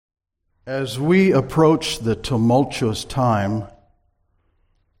As we approach the tumultuous time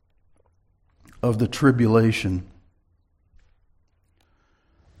of the tribulation,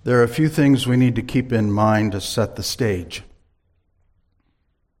 there are a few things we need to keep in mind to set the stage.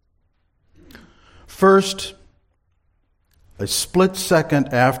 First, a split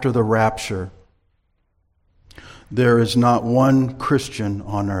second after the rapture, there is not one Christian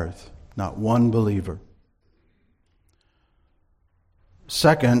on earth, not one believer.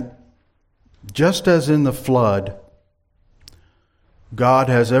 Second, just as in the flood, God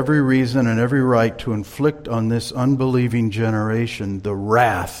has every reason and every right to inflict on this unbelieving generation the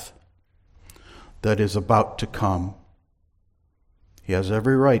wrath that is about to come. He has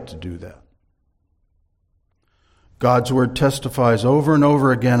every right to do that. God's word testifies over and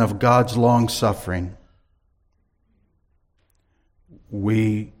over again of God's long suffering.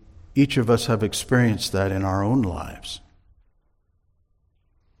 Each of us have experienced that in our own lives.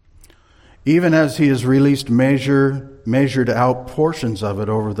 Even as he has released measured out portions of it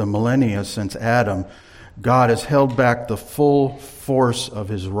over the millennia since Adam, God has held back the full force of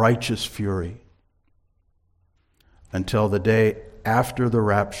his righteous fury until the day after the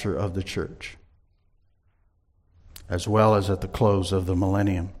rapture of the church, as well as at the close of the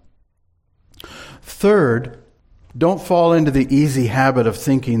millennium. Third, don't fall into the easy habit of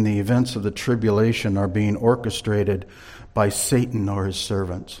thinking the events of the tribulation are being orchestrated by Satan or his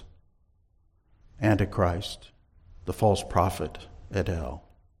servants, Antichrist, the false prophet, et al.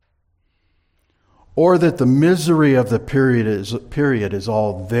 Or that the misery of the period is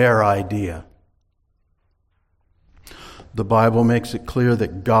all their idea. The Bible makes it clear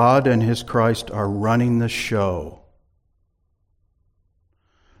that God and his Christ are running the show.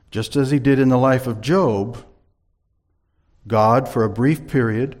 Just as he did in the life of Job, God, for a brief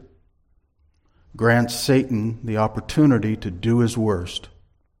period, grants Satan the opportunity to do his worst.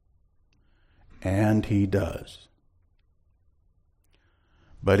 And he does.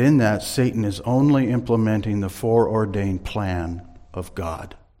 But in that, Satan is only implementing the foreordained plan of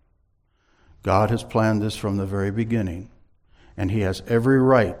God. God has planned this from the very beginning, and he has every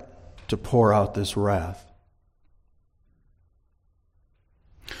right to pour out this wrath.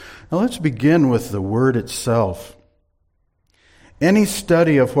 Now let's begin with the word itself. Any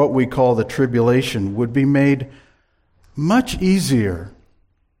study of what we call the tribulation would be made much easier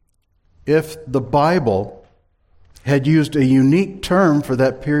if the Bible had used a unique term for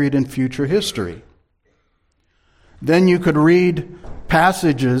that period in future history. Then you could read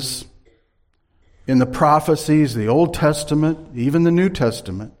passages in the prophecies, the Old Testament, even the New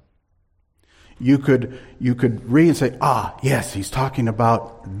Testament. You could read and say, yes, he's talking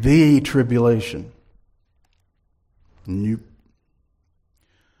about the tribulation. The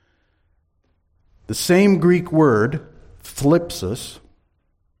same Greek word, thlipsis,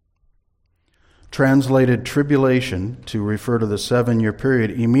 translated tribulation to refer to the 7-year period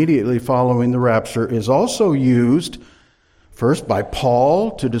immediately following the rapture, is also used first by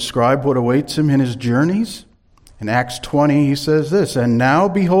Paul to describe what awaits him in his journeys. In Acts 20, he says this, "And now,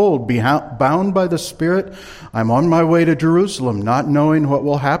 behold, bound by the Spirit, I'm on my way to Jerusalem, not knowing what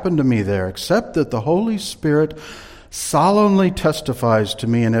will happen to me there, except that the Holy Spirit solemnly testifies to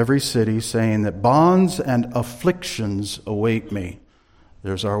me in every city, saying that bonds and afflictions await me."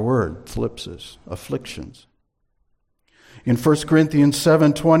 There's our word, thlipsis, afflictions. In 1 Corinthians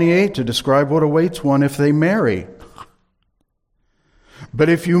 7:28, to describe what awaits one if they marry. "But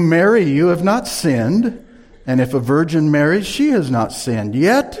if you marry, you have not sinned, and if a virgin marries, she has not sinned.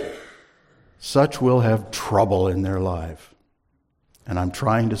 Yet, such will have trouble in their life. And I'm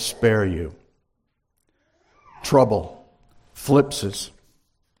trying to spare you." Trouble, thlipsis.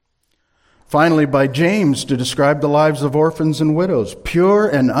 Finally, by James, to describe the lives of orphans and widows. "Pure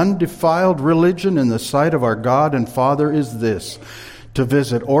and undefiled religion in the sight of our God and Father is this, to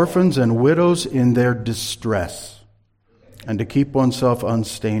visit orphans and widows in their distress, and to keep oneself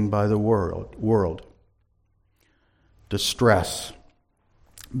unstained by the world." Distress.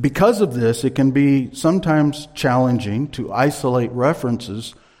 Because of this, it can be sometimes challenging to isolate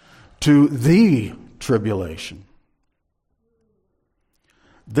references to the tribulation.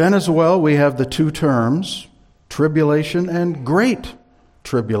 Then as well, we have the two terms, tribulation and great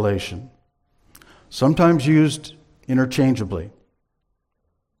tribulation, sometimes used interchangeably,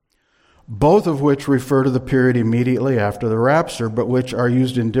 both of which refer to the period immediately after the rapture, but which are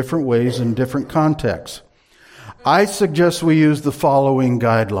used in different ways in different contexts. I suggest we use the following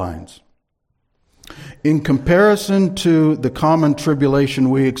guidelines. In comparison to the common tribulation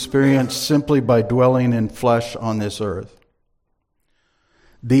we experience simply by dwelling in flesh on this earth,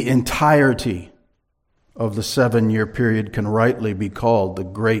 the entirety of the 7-year period can rightly be called the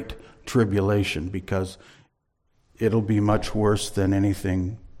Great tribulation, because it'll be much worse than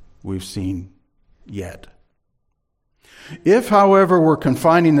anything we've seen yet. If, however, we're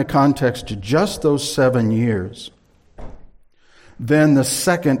confining the context to just those 7 years, then the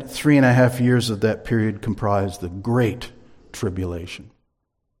second 3.5 years of that period comprise the Great Tribulation.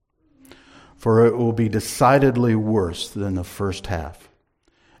 For it will be decidedly worse than the first half.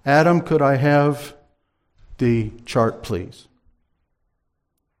 Adam, could I have the chart, please?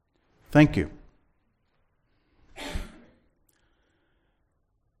 Thank you.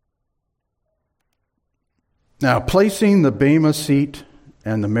 Now, placing the Bema seat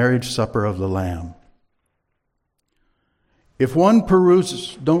and the marriage supper of the Lamb. If one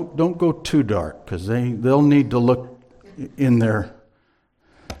peruses, don't go too dark, because they'll need to look in there.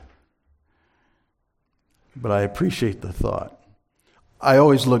 But I appreciate the thought. I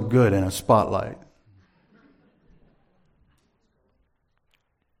always look good in a spotlight.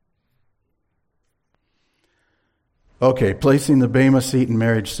 Okay, placing the Bema seat and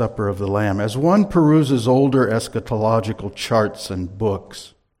marriage supper of the Lamb. As one peruses older eschatological charts and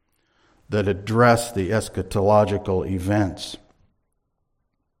books that address the eschatological events,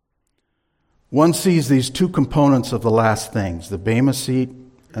 one sees these two components of the last things, the Bema seat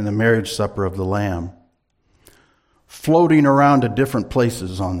and the marriage supper of the Lamb, floating around at different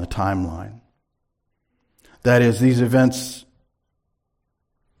places on the timeline. That is, these are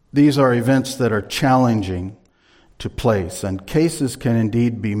events that are challenging to place, and cases can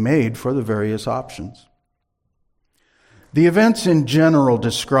indeed be made for the various options. The events in general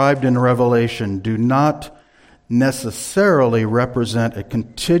described in Revelation do not necessarily represent a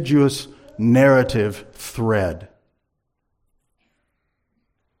contiguous narrative thread.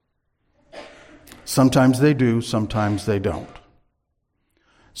 Sometimes they do, sometimes they don't.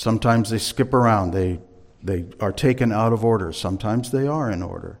 Sometimes they skip around, they are taken out of order, sometimes they are in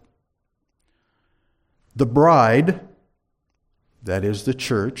order. The bride, that is the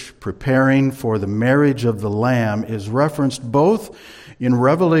church, preparing for the marriage of the Lamb, is referenced both in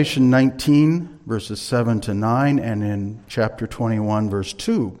Revelation 19, verses 7 to 9, and in chapter 21, verse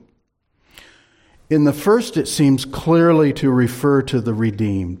 2. In the first, it seems clearly to refer to the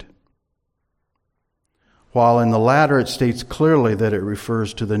redeemed, while in the latter, it states clearly that it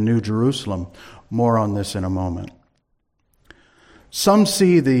refers to the New Jerusalem. More on this in a moment. Some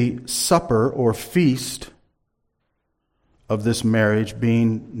see the supper or feast of this marriage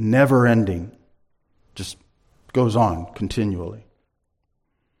being never-ending, just goes on continually.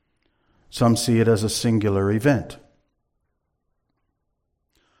 Some see it as a singular event.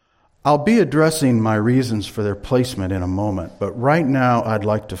 I'll be addressing my reasons for their placement in a moment, but right now I'd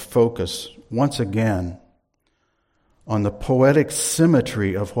like to focus once again on the poetic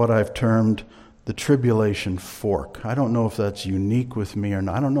symmetry of what I've termed the tribulation fork. I don't know if that's unique with me or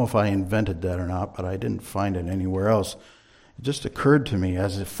not. I don't know if I invented that or not, but I didn't find it anywhere else. It just occurred to me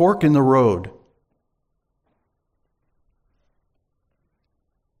as a fork in the road.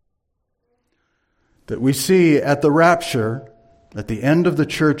 That we see at the rapture, at the end of the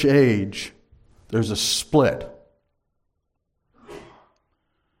church age, there's a split.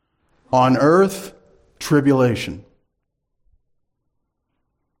 On earth, tribulation.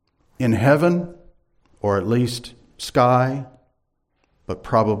 In heaven, or at least sky, but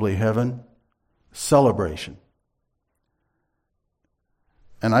probably heaven, celebration.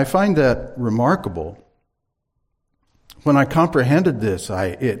 And I find that remarkable. When I comprehended this,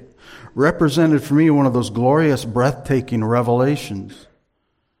 it represented for me one of those glorious, breathtaking revelations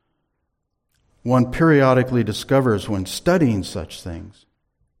one periodically discovers when studying such things.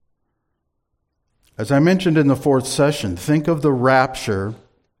 As I mentioned in the fourth session, think of the rapture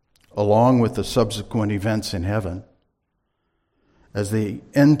along with the subsequent events in heaven as the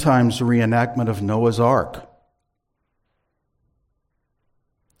end times reenactment of Noah's Ark,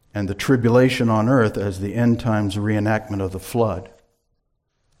 and the tribulation on earth as the end times reenactment of the flood.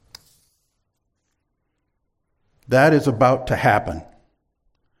 That is about to happen.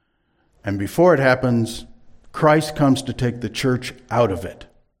 And before it happens, Christ comes to take the church out of it.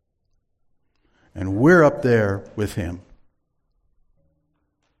 And we're up there with him.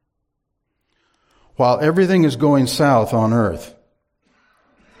 While everything is going south on earth,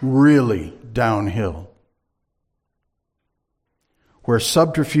 really downhill, where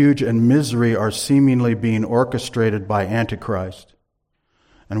subterfuge and misery are seemingly being orchestrated by Antichrist,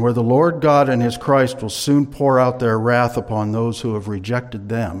 and where the Lord God and his Christ will soon pour out their wrath upon those who have rejected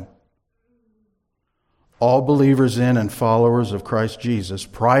them, all believers in and followers of Christ Jesus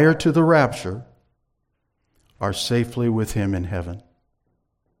prior to the rapture are safely with him in heaven,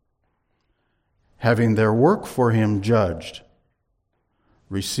 having their work for him judged,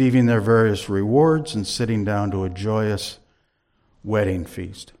 receiving their various rewards and sitting down to a joyous wedding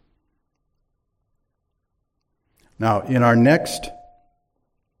feast. Now, in our next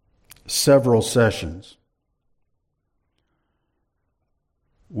several sessions,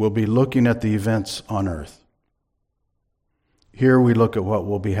 we'll be looking at the events on earth. Here we look at what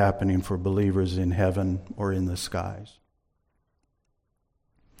will be happening for believers in heaven or in the skies.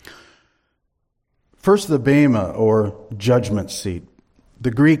 First, the bema, or judgment seat.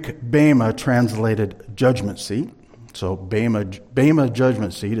 The Greek bema translated judgment seat, so bema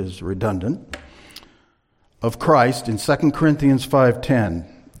judgment seat is redundant, of Christ in 2 Corinthians 5:10.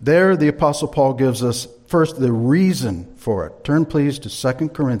 There the Apostle Paul gives us first the reason for it. Turn please to 2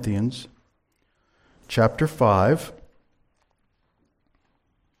 Corinthians chapter 5.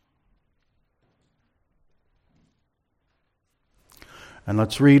 And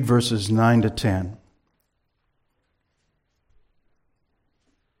let's read verses 9 to 10.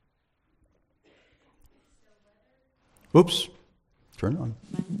 Oops, turn it on.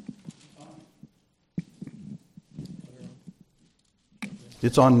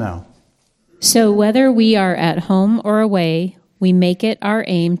 It's on now. So whether we are at home or away, we make it our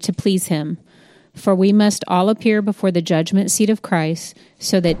aim to please him. For we must all appear before the judgment seat of Christ,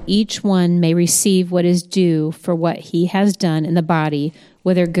 so that each one may receive what is due for what he has done in the body,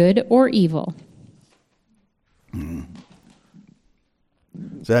 whether good or evil. Is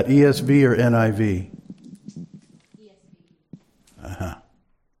that ESV or NIV? Uh-huh.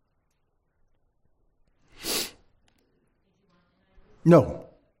 No.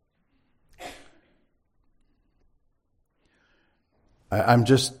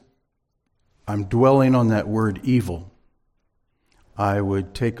 I'm dwelling on that word evil. I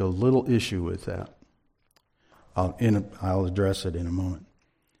would take a little issue with that. I'll address it in a moment.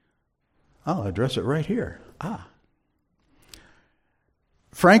 I'll address it right here.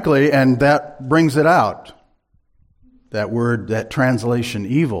 Frankly, and that brings it out. That word, that translation,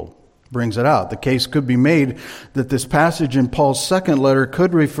 evil, brings it out. The case could be made that this passage in Paul's second letter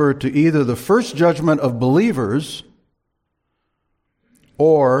could refer to either the first judgment of believers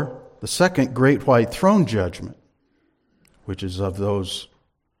or the second great white throne judgment, which is of those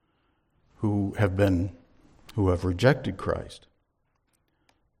who have rejected Christ.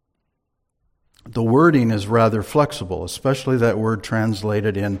 The wording is rather flexible, especially that word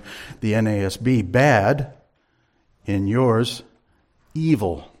translated in the NASB, bad, in yours,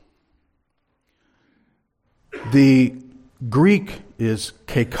 evil. The Greek is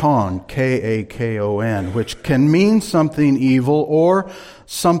kakon, K-A-K-O-N, which can mean something evil or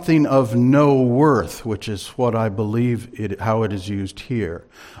something of no worth, which is what I believe how it is used here,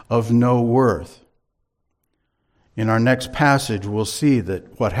 of no worth. In our next passage, we'll see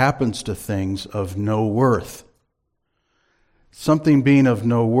that what happens to things of no worth. Something being of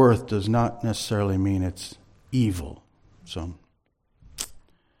no worth does not necessarily mean it's evil. So,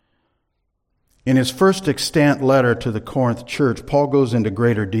 in his first extant letter to the Corinth church, Paul goes into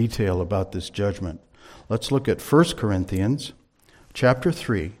greater detail about this judgment. Let's look at 1 Corinthians chapter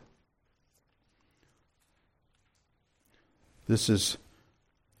 3. This is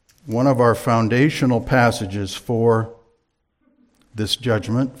one of our foundational passages for this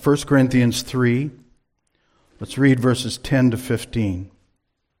judgment. 1 Corinthians 3. Let's read verses 10 to 15.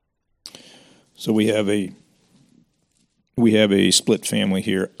 So we have a split family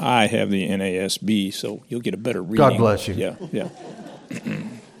here. I have the NASB, so you'll get a better reading. God bless you. Yeah.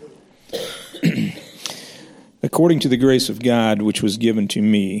 According to the grace of God which was given to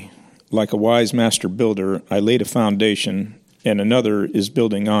me, like a wise master builder, I laid a foundation, and another is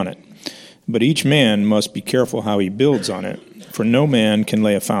building on it. But each man must be careful how he builds on it, for no man can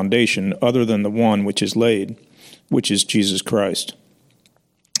lay a foundation other than the one which is laid, which is Jesus Christ.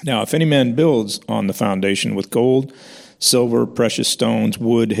 Now, if any man builds on the foundation with gold, silver, precious stones,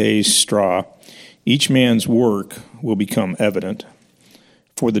 wood, hay, straw, each man's work will become evident.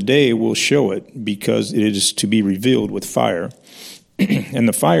 For the day will show it, because it is to be revealed with fire, and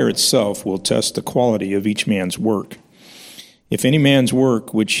the fire itself will test the quality of each man's work. If any man's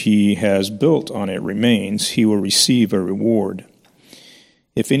work which he has built on it remains, he will receive a reward.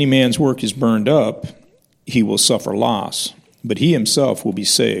 If any man's work is burned up, he will suffer loss, but he himself will be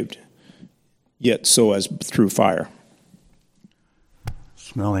saved, yet so as through fire.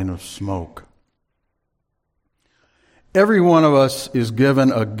 Smelling of smoke. Every one of us is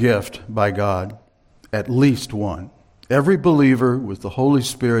given a gift by God, at least one. Every believer with the Holy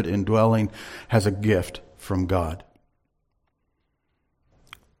Spirit indwelling has a gift from God.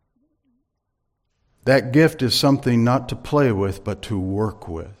 That gift is something not to play with, but to work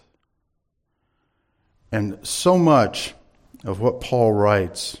with. And so much of what Paul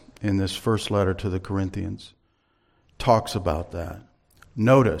writes in this first letter to the Corinthians talks about that.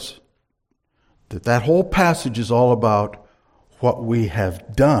 Notice that that whole passage is all about what we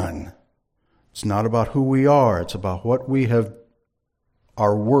have done. It's not about who we are. It's about what we have,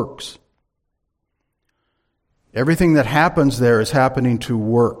 our works. Everything that happens there is happening to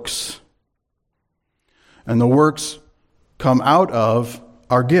works. And the works come out of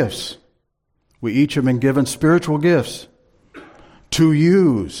our gifts. We each have been given spiritual gifts to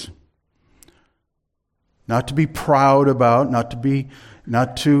use. Not to be proud about, not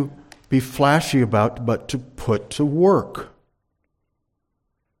to be flashy about, but to put to work.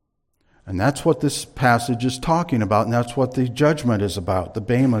 And that's what this passage is talking about, and that's what the judgment is about, the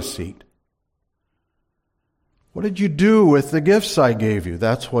Bema seat. What did you do with the gifts I gave you?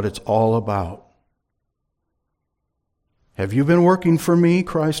 That's what it's all about. Have you been working for me,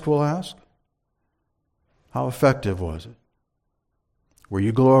 Christ will ask? How effective was it? Were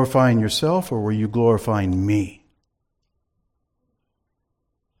you glorifying yourself or were you glorifying me?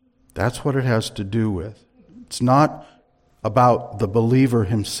 That's what it has to do with. It's not about the believer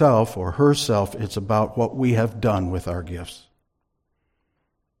himself or herself. It's about what we have done with our gifts.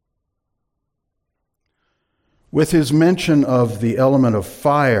 With his mention of the element of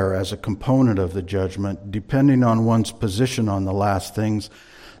fire as a component of the judgment, depending on one's position on the last things,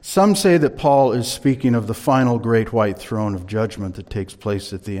 some say that Paul is speaking of the final great white throne of judgment that takes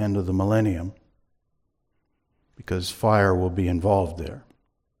place at the end of the millennium, because fire will be involved there.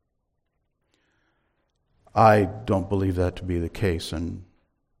 I don't believe that to be the case, and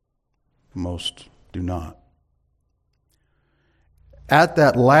most do not. At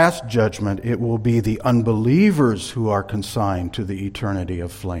that last judgment, it will be the unbelievers who are consigned to the eternity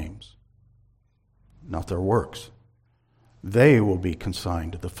of flames, not their works. They will be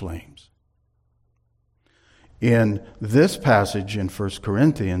consigned to the flames. In this passage in 1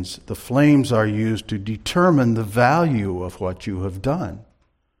 Corinthians, the flames are used to determine the value of what you have done.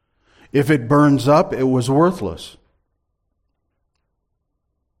 If it burns up, it was worthless.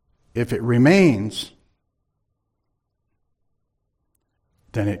 If it remains,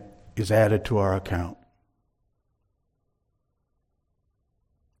 then it is added to our account.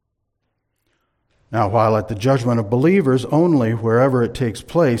 Now, while at the judgment of believers only, wherever it takes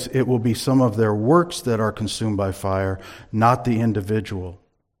place, it will be some of their works that are consumed by fire, not the individual.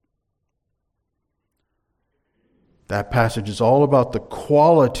 That passage is all about the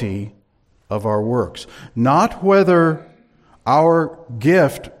quality of our works, not whether our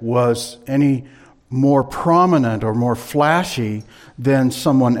gift was any more prominent or more flashy than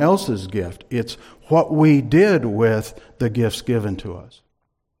someone else's gift. It's what we did with the gifts given to us.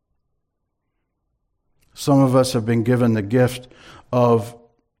 Some of us have been given the gift of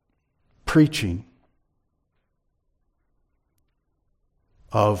preaching,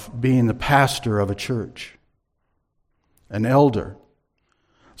 of being the pastor of a church, an elder.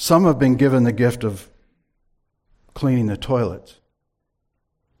 Some have been given the gift of cleaning the toilets.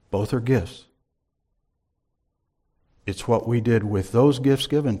 Both are gifts. It's what we did with those gifts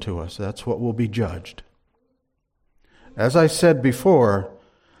given to us. That's what will be judged. As I said before,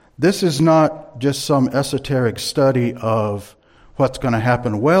 this is not just some esoteric study of what's going to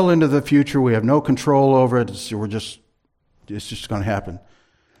happen well into the future. We have no control over it. It's just going to happen.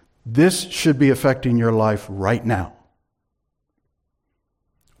 This should be affecting your life right now.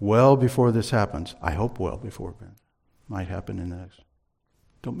 Well before this happens. I hope well before it might happen in the next.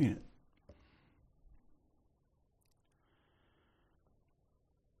 Don't mean it.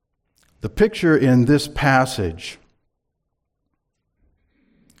 The picture in this passage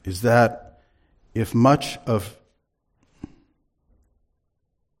is that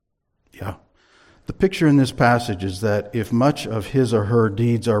the picture in this passage is that if much of his or her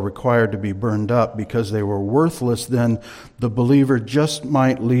deeds are required to be burned up because they were worthless, then the believer just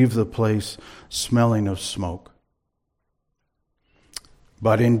might leave the place smelling of smoke.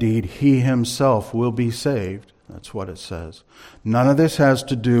 But indeed, he himself will be saved. That's what it says. None of this has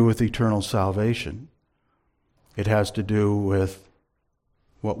to do with eternal salvation. It has to do with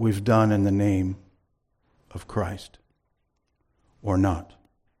what we've done in the name of Christ, or not.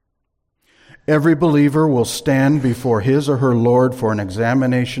 Every believer will stand before his or her Lord for an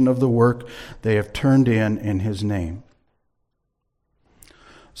examination of the work they have turned in his name.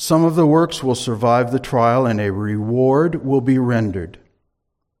 Some of the works will survive the trial and a reward will be rendered.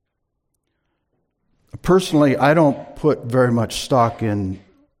 Personally, I don't put very much stock in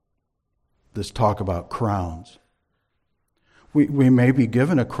this talk about crowns. We may be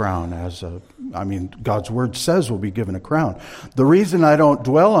given a crown God's word says we'll be given a crown. The reason I don't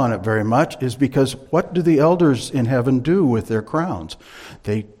dwell on it very much is because what do the elders in heaven do with their crowns?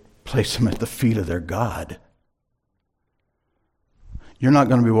 They place them at the feet of their God. You're not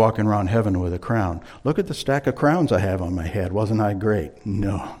going to be walking around heaven with a crown. Look at the stack of crowns I have on my head. Wasn't I great?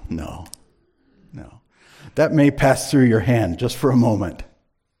 No. That may pass through your hand just for a moment.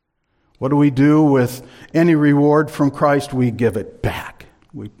 What do we do with any reward from Christ? We give it back.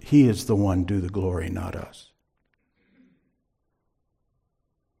 He is the one do the glory, not us.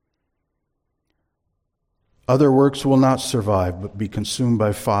 Other works will not survive, but be consumed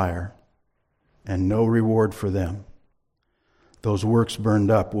by fire, and no reward for them. Those works burned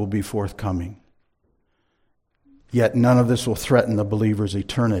up will be forthcoming. Yet none of this will threaten the believer's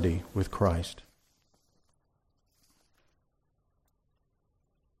eternity with Christ.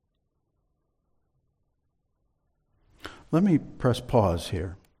 Let me press pause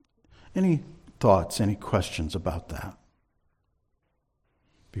here. Any thoughts, any questions about that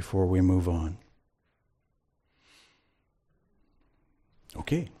before we move on?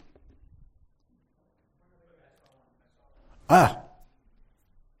 Okay. A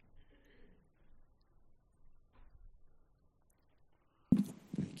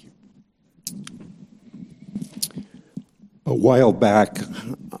while back,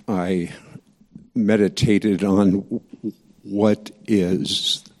 I meditated on what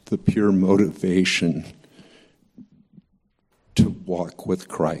is the pure motivation to walk with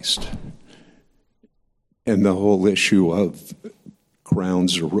Christ, and the whole issue of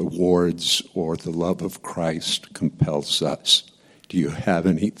crowns or rewards or the love of Christ compels us. Do you have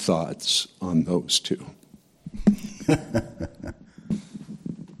any thoughts on those two?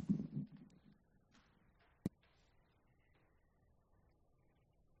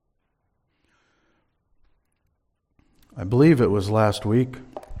 I believe it was last week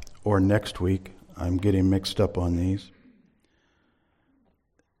or next week. I'm getting mixed up on these.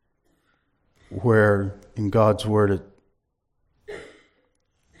 Where in God's Word it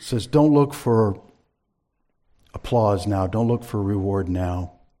says, don't look for applause now. Don't look for reward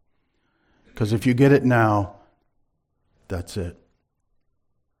now. Because if you get it now, that's it.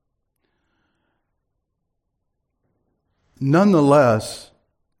 Nonetheless,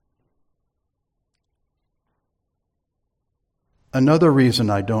 another reason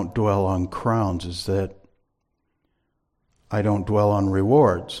I don't dwell on crowns is that I don't dwell on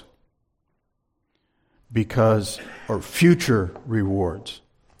rewards. Or future rewards.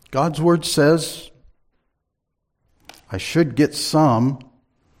 God's Word says I should get some.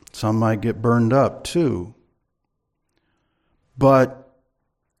 Some might get burned up too. But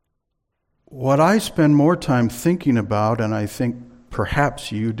what I spend more time thinking about, and I think perhaps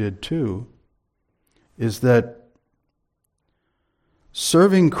you did too, is that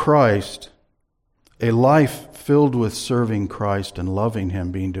serving Christ, a life filled with serving Christ and loving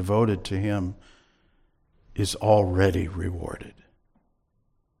Him, being devoted to Him, is already rewarded.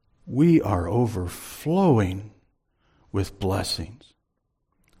 We are overflowing with blessings.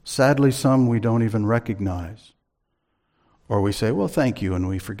 Sadly, some we don't even recognize. Or we say, well, thank you, and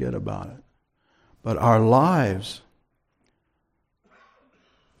we forget about it. But our lives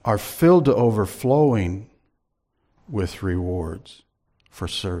are filled to overflowing with rewards for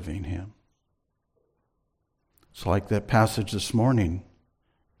serving Him. It's like that passage this morning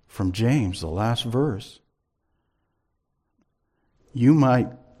from James, the last verse. You might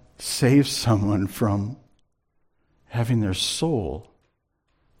save someone from having their soul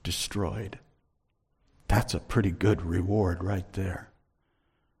destroyed. That's a pretty good reward right there.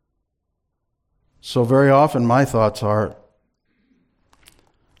 So very often my thoughts are,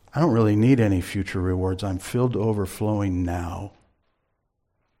 I don't really need any future rewards. I'm filled to overflowing now.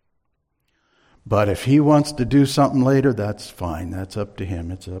 But if He wants to do something later, that's fine. That's up to Him.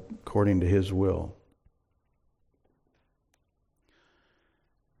 It's up according to His will.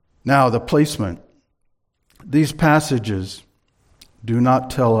 Now, the placement. These passages do not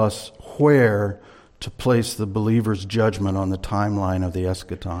tell us where to place the believer's judgment on the timeline of the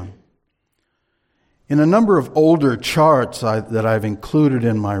eschaton. In a number of older charts that I've included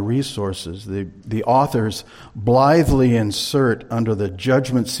in my resources, the authors blithely insert under the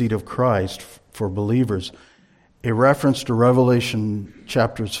judgment seat of Christ for believers a reference to Revelation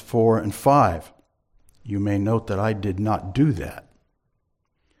chapters 4 and 5. You may note that I did not do that.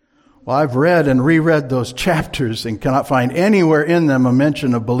 Well, I've read and reread those chapters and cannot find anywhere in them a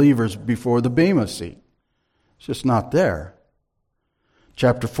mention of believers before the Bema seat. It's just not there.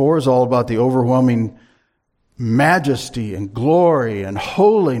 Chapter 4 is all about the overwhelming majesty and glory and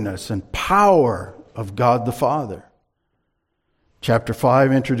holiness and power of God the Father. Chapter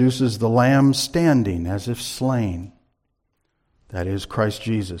 5 introduces the Lamb standing as if slain. That is Christ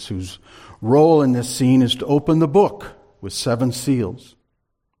Jesus, whose role in this scene is to open the book with 7 seals.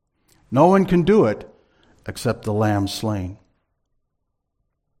 No one can do it except the Lamb slain.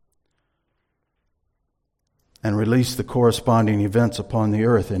 And release the corresponding events upon the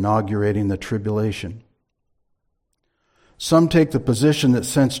earth, inaugurating the tribulation. Some take the position that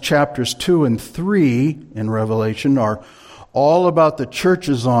since chapters 2 and 3 in Revelation are all about the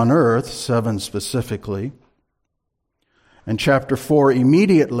churches on earth, 7 specifically, and chapter 4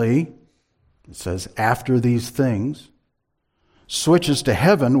 immediately, it says after these things, switches to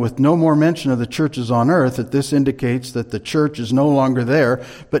heaven with no more mention of the churches on earth, that this indicates that the church is no longer there,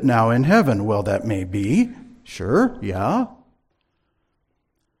 but now in heaven. Well, that may be. Sure, yeah.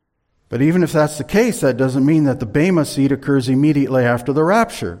 But even if that's the case, that doesn't mean that the Bema seat occurs immediately after the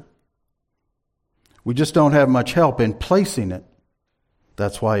rapture. We just don't have much help in placing it.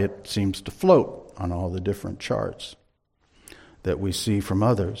 That's why it seems to float on all the different charts that we see from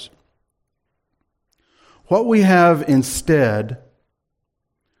others. What we have instead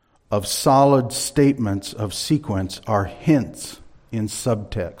of solid statements of sequence are hints in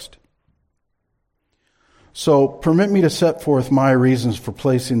subtext. So permit me to set forth my reasons for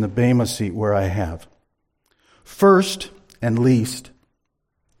placing the Bema seat where I have. First and least,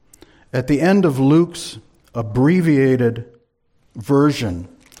 at the end of Luke's abbreviated version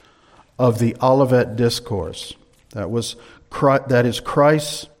of the Olivet Discourse, that is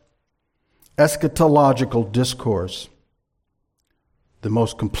Christ's eschatological discourse, the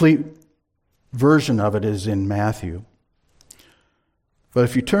most complete version of it is in Matthew. But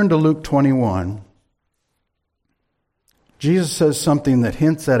if you turn to Luke 21, Jesus says something that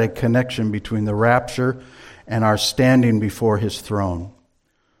hints at a connection between the rapture and our standing before his throne.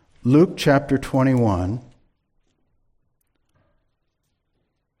 Luke chapter 21.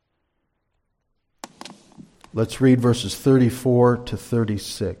 Let's read verses 34 to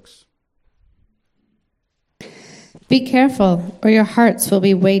 36. Be careful, or your hearts will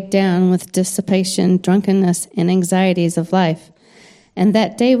be weighed down with dissipation, drunkenness, and anxieties of life, and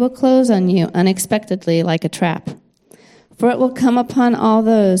that day will close on you unexpectedly like a trap. For it will come upon all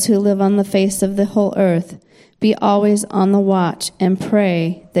those who live on the face of the whole earth. Be always on the watch and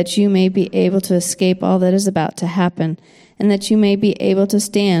pray that you may be able to escape all that is about to happen, and that you may be able to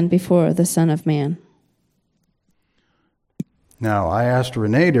stand before the Son of Man. Now, I asked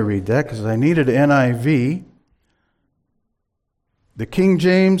Renee to read that because I needed NIV. The King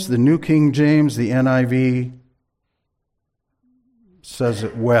James, the New King James, the NIV says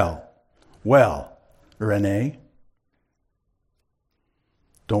it well. Well, Renee.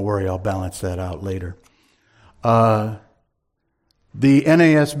 Don't worry, I'll balance that out later. The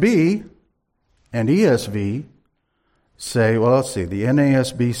NASB and ESV say, well, let's see. The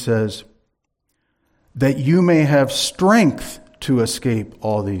NASB says that you may have strength to escape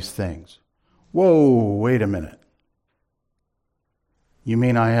all these things. Whoa, wait a minute. You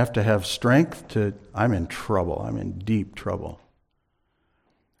mean I have to have strength to... I'm in trouble. I'm in deep trouble.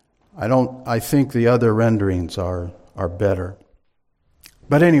 I think the other renderings are better.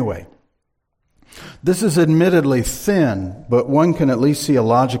 But anyway, this is admittedly thin, but one can at least see a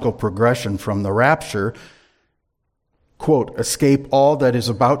logical progression from the rapture, quote, escape all that is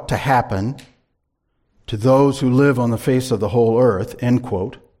about to happen to those who live on the face of the whole earth, end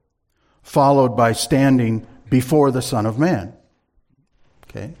quote, followed by standing before the Son of Man.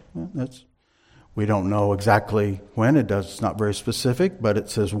 Okay, well, we don't know exactly when. It's not very specific, but it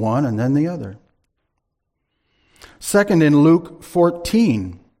says one and then the other. Second, in Luke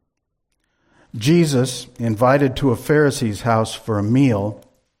 14, Jesus invited to a Pharisee's house for a meal.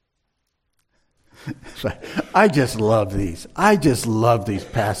 I just love these. I just love these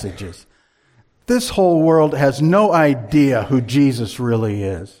passages. This whole world has no idea who Jesus really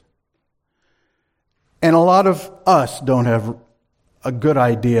is. And a lot of us don't have a good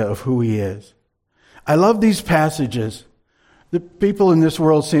idea of who he is. I love these passages. The people in this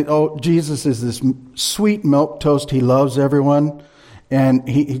world say, oh, Jesus is this sweet milquetoast. He loves everyone. And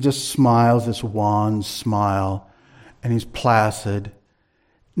he just smiles, this wan smile. And he's placid.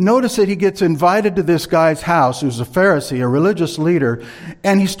 Notice that he gets invited to this guy's house, who's a Pharisee, a religious leader.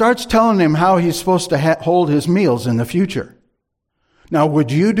 And he starts telling him how he's supposed to hold his meals in the future. Now, would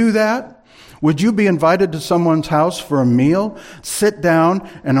you do that? Would you be invited to someone's house for a meal, sit down,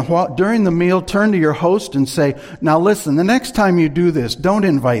 and during the meal turn to your host and say, now listen, the next time you do this, don't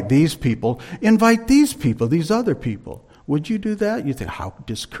invite these people, invite these people, these other people. Would you do that? You think, how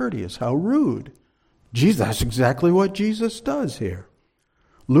discourteous, how rude. Jesus, that's exactly what Jesus does here.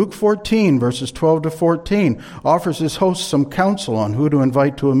 Luke 14, verses 12 to 14, offers his host some counsel on who to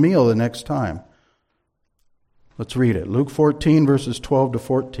invite to a meal the next time. Let's read it. Luke 14, verses 12 to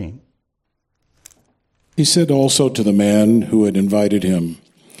 14. He said also to the man who had invited him,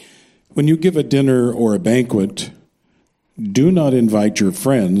 "When you give a dinner or a banquet, do not invite your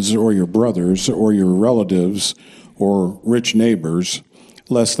friends or your brothers or your relatives or rich neighbors,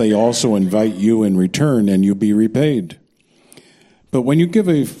 lest they also invite you in return and you be repaid. But when you give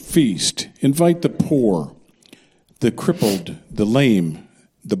a feast, invite the poor, the crippled, the lame,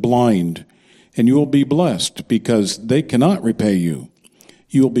 the blind, and you will be blessed, because they cannot repay you.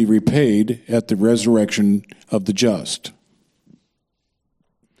 You will be repaid at the resurrection of the just."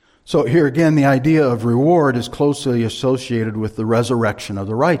 So here again, the idea of reward is closely associated with the resurrection of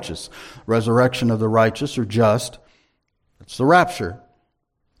the righteous. Resurrection of the righteous or just, it's the rapture.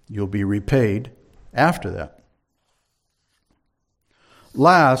 You'll be repaid after that.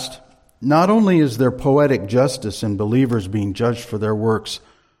 Last, not only is there poetic justice in believers being judged for their works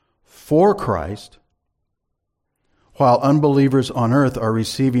for Christ, while unbelievers on earth are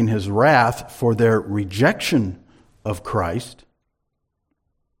receiving his wrath for their rejection of Christ,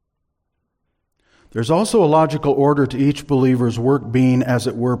 there's also a logical order to each believer's work being, as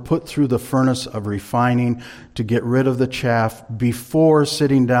it were, put through the furnace of refining to get rid of the chaff before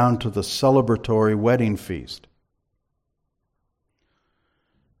sitting down to the celebratory wedding feast.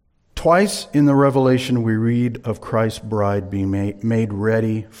 Twice in the Revelation we read of Christ's bride being made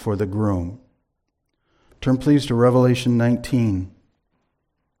ready for the groom. Turn please to Revelation 19.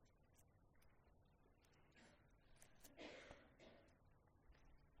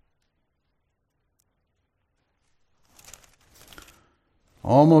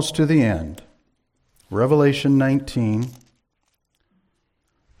 Almost to the end. Revelation 19,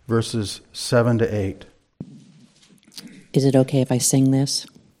 verses 7 to 8. Is it okay if I sing this?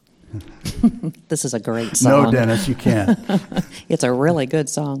 This is a great song. No, Dennis, you can't. It's a really good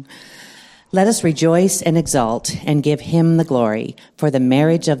song. Let us rejoice and exult and give him the glory, for the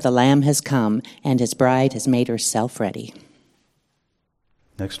marriage of the Lamb has come, and his bride has made herself ready.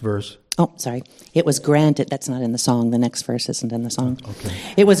 Next verse. Oh, sorry. It was granted, that's not in the song, the next verse isn't in the song. Okay.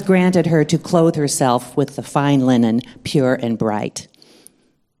 It was granted her to clothe herself with the fine linen, pure and bright.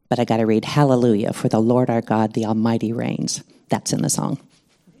 But I got to read, hallelujah, for the Lord our God, the Almighty reigns. That's in the song.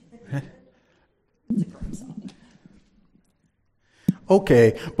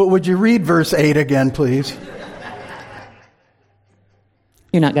 Okay, but would you read verse 8 again, please?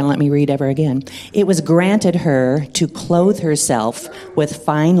 You're not going to let me read ever again. It was granted her to clothe herself with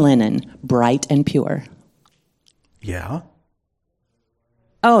fine linen, bright and pure. Yeah.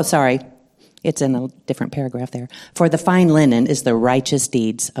 Oh, sorry. It's in a different paragraph there. For the fine linen is the righteous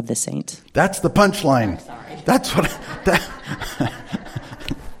deeds of the saints. That's the punchline. That's what...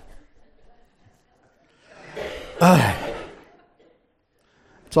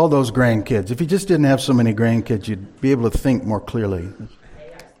 It's all those grandkids. If you just didn't have so many grandkids, you'd be able to think more clearly.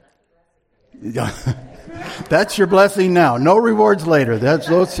 That's your blessing now. No rewards later. That's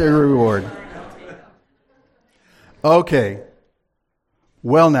your reward. Okay.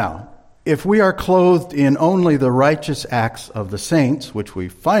 Well now, if we are clothed in only the righteous acts of the saints, which we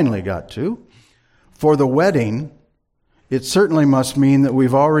finally got to, for the wedding, it certainly must mean that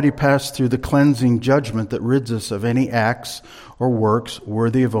we've already passed through the cleansing judgment that rids us of any acts or works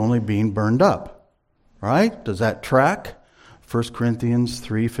worthy of only being burned up. Right? Does that track? 1 Corinthians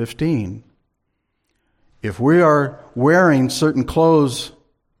 3:15. If we are wearing certain clothes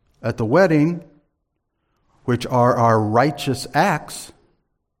at the wedding, which are our righteous acts,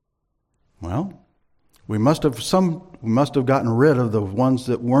 well, we must have gotten rid of the ones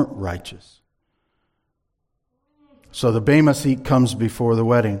that weren't righteous. So the Bema seat comes before the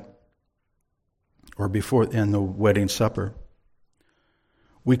wedding, or in the wedding supper.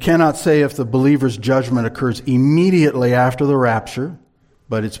 We cannot say if the believer's judgment occurs immediately after the rapture,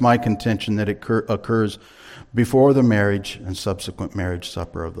 but it's my contention that it occurs before the marriage and subsequent marriage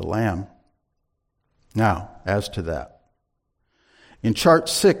supper of the Lamb. Now, as to that, in chart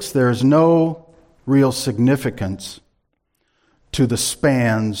 6, there is no real significance to the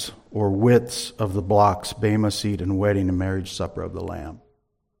spans or widths of the blocks, Bema seat and wedding and marriage supper of the Lamb.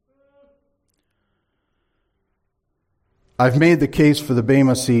 I've made the case for the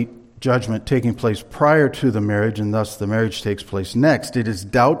Bema seat judgment taking place prior to the marriage, and thus the marriage takes place next. It is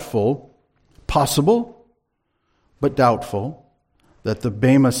doubtful, possible, but doubtful, that the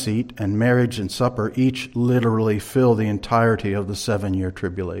Bema seat and marriage and supper each literally fill the entirety of the 7-year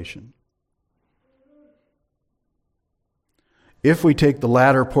tribulation. If we take the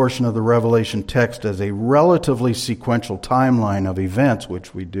latter portion of the Revelation text as a relatively sequential timeline of events,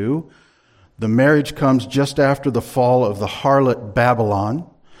 which we do, the marriage comes just after the fall of the harlot Babylon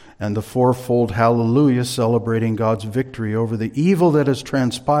and the fourfold hallelujah celebrating God's victory over the evil that has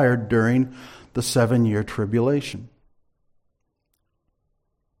transpired during the 7-year tribulation.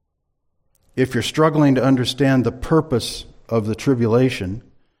 If you're struggling to understand the purpose of the tribulation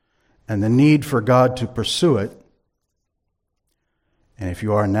and the need for God to pursue it, and if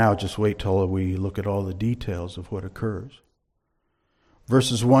you are now, just wait till we look at all the details of what occurs.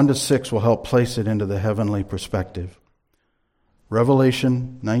 Verses 1 to 6 will help place it into the heavenly perspective.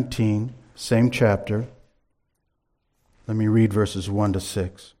 Revelation 19, same chapter. Let me read verses 1 to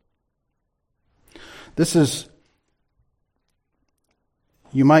 6. This is,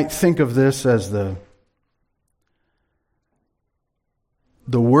 you might think of this as the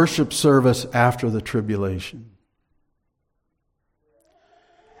worship service after the tribulation.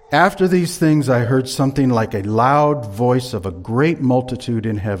 After these things, I heard something like a loud voice of a great multitude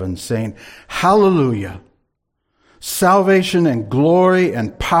in heaven saying, Hallelujah! Salvation and glory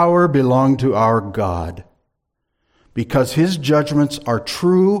and power belong to our God, because his judgments are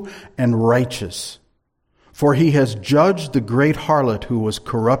true and righteous. For he has judged the great harlot who was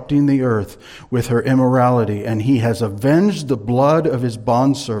corrupting the earth with her immorality, and he has avenged the blood of his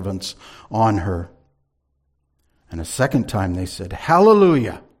bondservants on her. And a second time they said,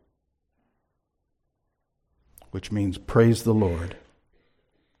 Hallelujah! Which means praise the Lord.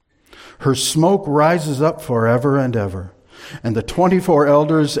 Her smoke rises up forever and ever. And the 24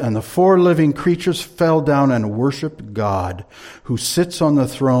 elders and the 4 living creatures fell down and worshiped God, who sits on the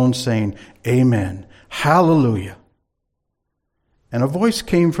throne, saying, Amen, Hallelujah. And a voice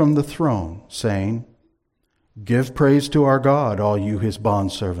came from the throne, saying, Give praise to our God, all you his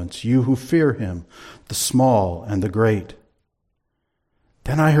bondservants, you who fear him, the small and the great.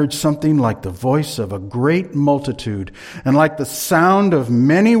 Then I heard something like the voice of a great multitude, and like the sound of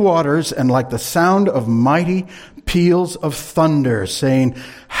many waters, and like the sound of mighty peals of thunder, saying,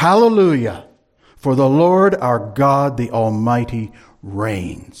 Hallelujah, for the Lord our God, the Almighty,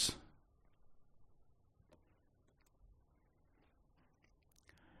 reigns.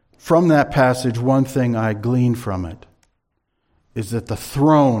 From that passage, one thing I glean from it is that the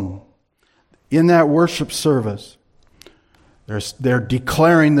throne, in that worship service, they're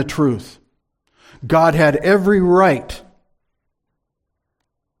declaring the truth. God had every right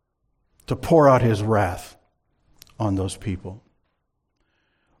to pour out his wrath on those people.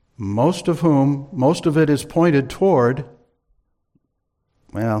 Most of it is pointed toward,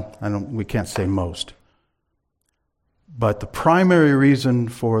 we can't say most. But the primary reason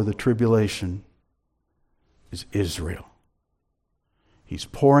for the tribulation is Israel. He's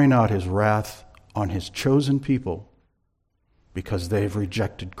pouring out his wrath on his chosen people because they've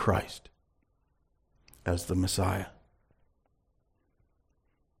rejected Christ as the Messiah.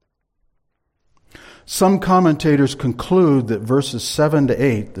 Some commentators conclude that verses 7 to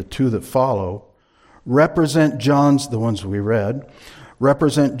 8, the two that follow, represent John's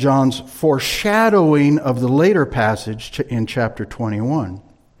foreshadowing of the later passage in chapter 21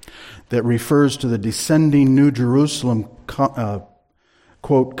 that refers to the descending New Jerusalem,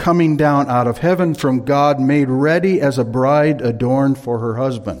 quote, coming down out of heaven from God, made ready as a bride adorned for her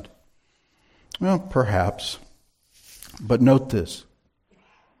husband. Well, perhaps. But note this.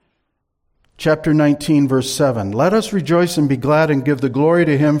 Chapter 19, verse 7. Let us rejoice and be glad and give the glory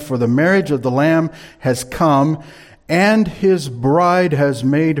to him, for the marriage of the Lamb has come, and his bride has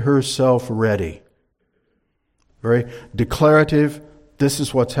made herself ready. Very declarative. This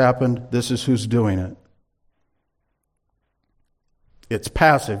is what's happened. This is who's doing it. It's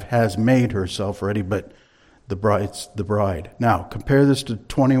passive, has made herself ready, but it's the bride. Now, compare this to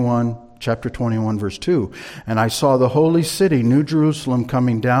chapter 21, verse 2. And I saw the holy city, New Jerusalem,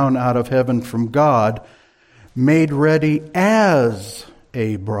 coming down out of heaven from God, made ready as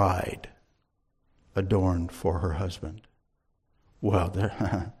a bride, adorned for her husband. Well,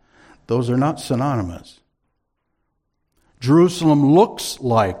 those are not synonymous. Jerusalem looks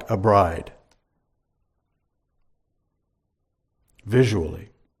like a bride, visually.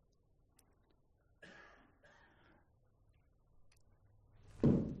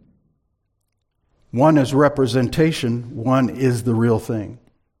 One is representation, one is the real thing.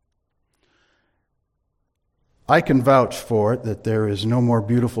 I can vouch for it that there is no more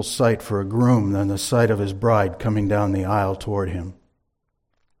beautiful sight for a groom than the sight of his bride coming down the aisle toward him.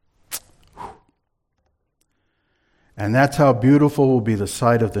 And that's how beautiful will be the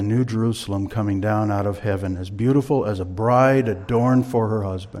sight of the New Jerusalem coming down out of heaven, as beautiful as a bride adorned for her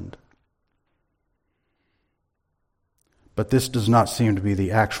husband. But this does not seem to be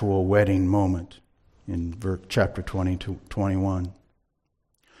the actual wedding moment in chapter 20 to 21.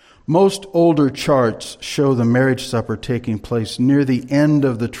 Most older charts show the marriage supper taking place near the end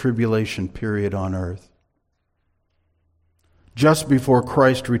of the tribulation period on earth, just before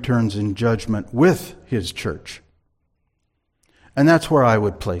Christ returns in judgment with his church. And that's where I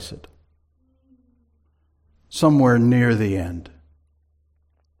would place it, somewhere near the end.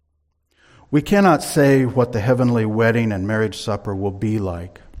 We cannot say what the heavenly wedding and marriage supper will be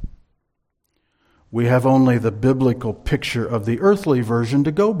like. We have only the biblical picture of the earthly version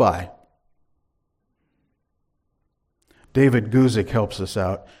to go by. David Guzik helps us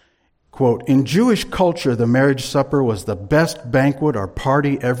out. Quote, "In Jewish culture, the marriage supper was the best banquet or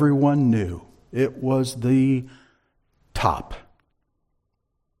party everyone knew. It was the top.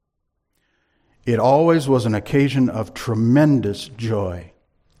 It always was an occasion of tremendous joy."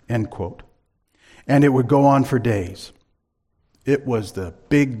 End quote. And it would go on for days. It was the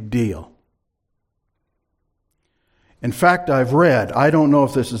big deal. In fact, I've read, I don't know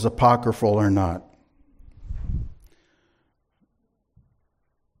if this is apocryphal or not,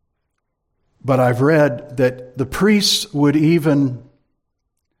 but I've read that the priests would even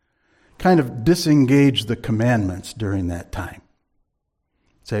kind of disengage the commandments during that time.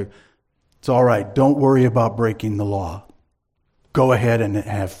 Say, it's all right, don't worry about breaking the law. Go ahead and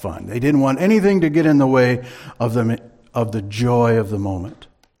have fun. They didn't want anything to get in the way of the joy of the moment.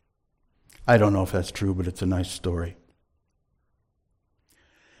 I don't know if that's true, but it's a nice story.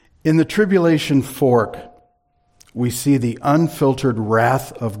 In the tribulation fork, we see the unfiltered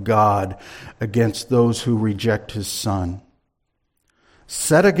wrath of God against those who reject his Son,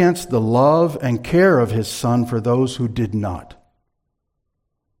 set against the love and care of his Son for those who did not.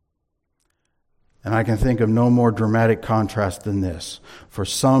 And I can think of no more dramatic contrast than this. For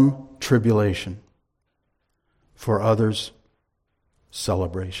some, tribulation. For others,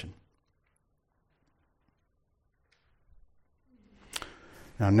 celebration.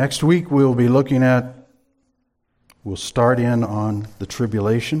 Now, next week we'll start in on the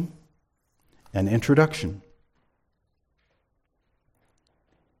tribulation and introduction.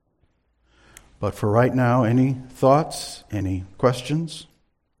 But for right now, any thoughts, any questions?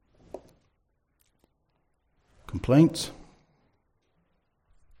 Complaints?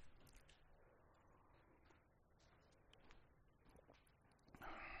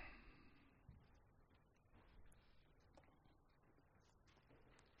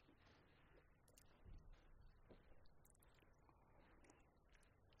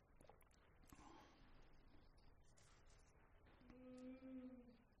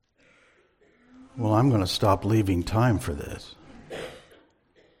 Well, I'm going to stop leaving time for this.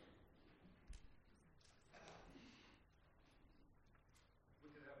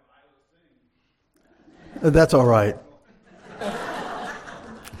 That's all right.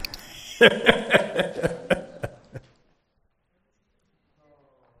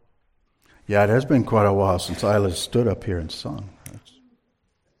 Yeah, it has been quite a while since Isla stood up here and sung.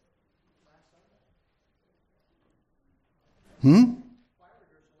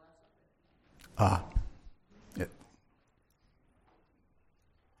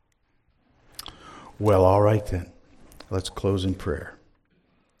 Well, all right then. Let's close in prayer.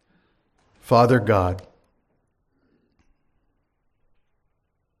 Father God,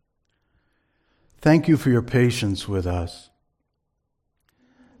 thank you for your patience with us.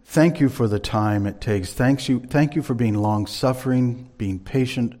 Thank you for the time it takes. Thank you for being long-suffering, being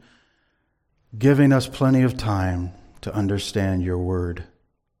patient, giving us plenty of time to understand your word.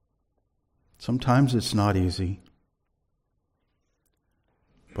 Sometimes it's not easy,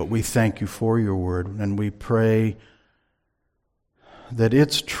 but we thank you for your word, and we pray that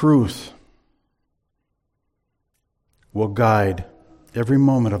its truth will guide every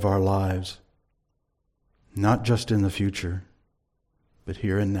moment of our lives, not just in the future, but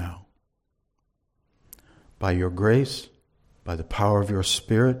here and now. By your grace, by the power of your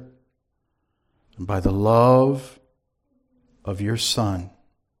Spirit, and by the love of your Son,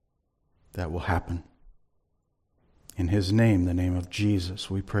 that will happen. In his name, the name of Jesus,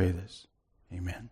 we pray this. Amen.